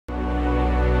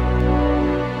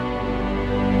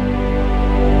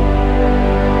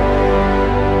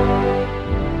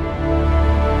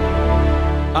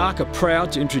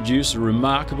proud to introduce a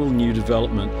remarkable new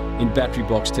development in battery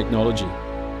box technology,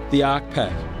 the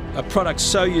ArkPak, a product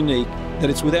so unique that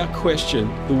it's without question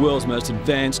the world's most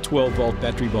advanced 12-volt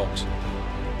battery box.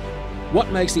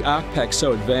 What makes the ArkPak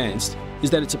so advanced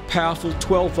is that it's a powerful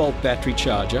 12-volt battery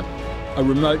charger, a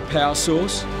remote power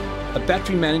source, a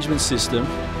battery management system,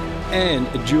 and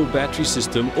a dual battery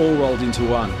system all rolled into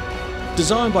one.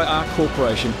 Designed by Ark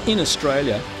Corporation in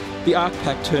Australia, the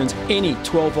ArkPak turns any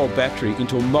 12-volt battery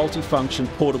into a multi-function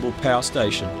portable power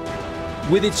station.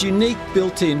 With its unique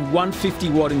built-in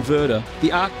 150-watt inverter, the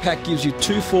ArkPak gives you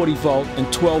 240-volt and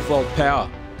 12-volt power.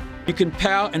 You can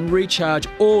power and recharge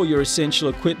all your essential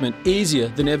equipment easier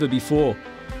than ever before,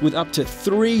 with up to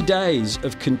 3 days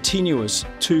of continuous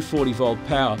 240-volt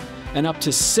power and up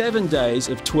to 7 days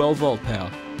of 12-volt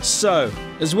power. So,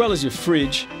 as well as your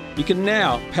fridge, you can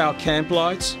now power camp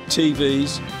lights,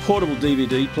 TVs, portable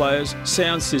DVD players,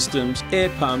 sound systems, air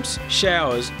pumps,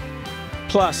 showers.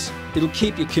 Plus, it'll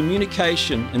keep your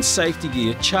communication and safety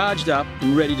gear charged up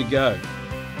and ready to go.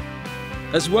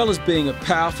 As well as being a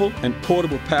powerful and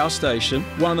portable power station,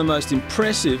 one of the most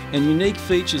impressive and unique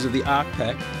features of the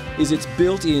ArkPak is its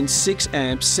built-in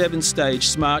 6-amp 7-stage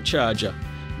smart charger,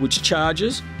 which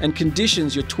charges and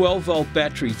conditions your 12-volt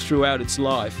battery throughout its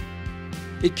life.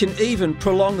 It can even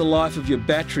prolong the life of your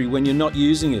battery when you're not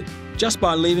using it, just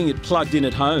by leaving it plugged in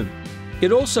at home.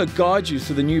 It also guides you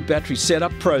through the new battery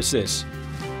setup process,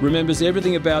 remembers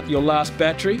everything about your last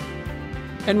battery,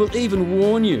 and will even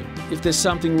warn you if there's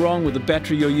something wrong with the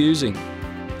battery you're using.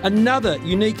 Another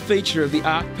unique feature of the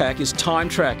ArkPak is Time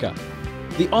Tracker,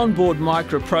 the onboard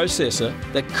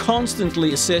microprocessor that constantly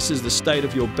assesses the state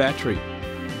of your battery.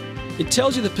 It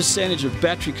tells you the percentage of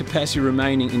battery capacity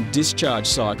remaining in discharge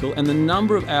cycle and the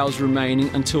number of hours remaining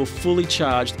until fully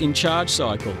charged in charge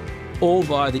cycle, all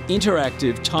via the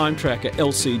interactive Time Tracker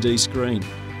LCD screen.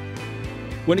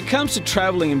 When it comes to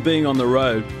travelling and being on the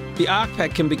road, the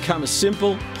ArkPak can become a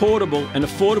simple, portable and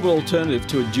affordable alternative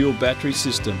to a dual battery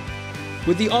system.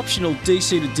 With the optional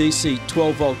DC to DC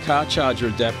 12-volt car charger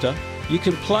adapter, you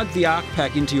can plug the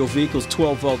ArkPak into your vehicle's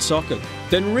 12-volt socket,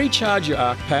 then recharge your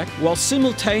ArkPak while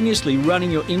simultaneously running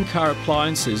your in-car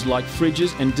appliances like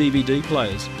fridges and DVD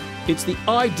players. It's the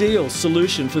ideal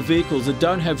solution for vehicles that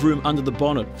don't have room under the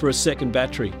bonnet for a second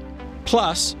battery.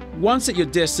 Plus, once at your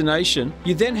destination,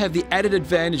 you then have the added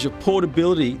advantage of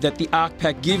portability that the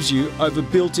ArkPak gives you over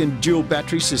built-in dual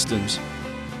battery systems.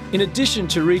 In addition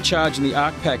to recharging the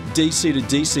ArkPak DC to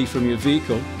DC from your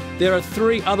vehicle, there are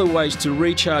 3 other ways to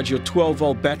recharge your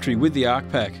 12-volt battery with the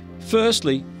ArkPak.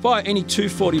 Firstly, via any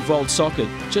 240-volt socket,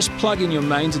 just plug in your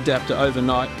mains adapter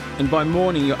overnight and by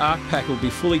morning your ArkPak will be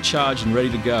fully charged and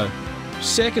ready to go.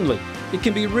 Secondly, it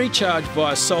can be recharged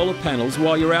via solar panels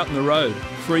while you're out on the road,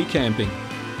 free camping.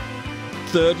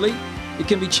 Thirdly, it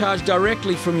can be charged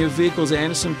directly from your vehicle's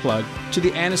Anderson plug to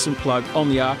the Anderson plug on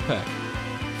the ArkPak.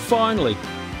 Finally,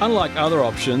 unlike other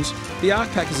options, the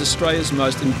ArkPak is Australia's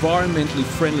most environmentally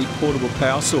friendly portable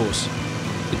power source.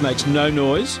 It makes no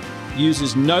noise,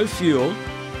 uses no fuel,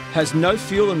 has no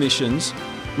fuel emissions,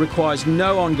 requires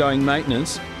no ongoing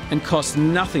maintenance, and costs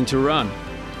nothing to run.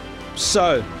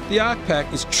 So, the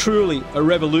ArkPak is truly a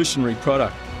revolutionary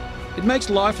product. It makes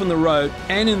life on the road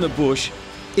and in the bush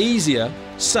easier,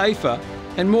 safer,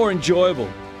 and more enjoyable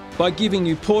by giving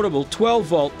you portable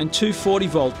 12-volt and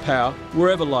 240-volt power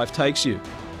wherever life takes you.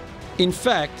 In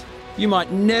fact, you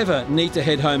might never need to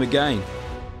head home again.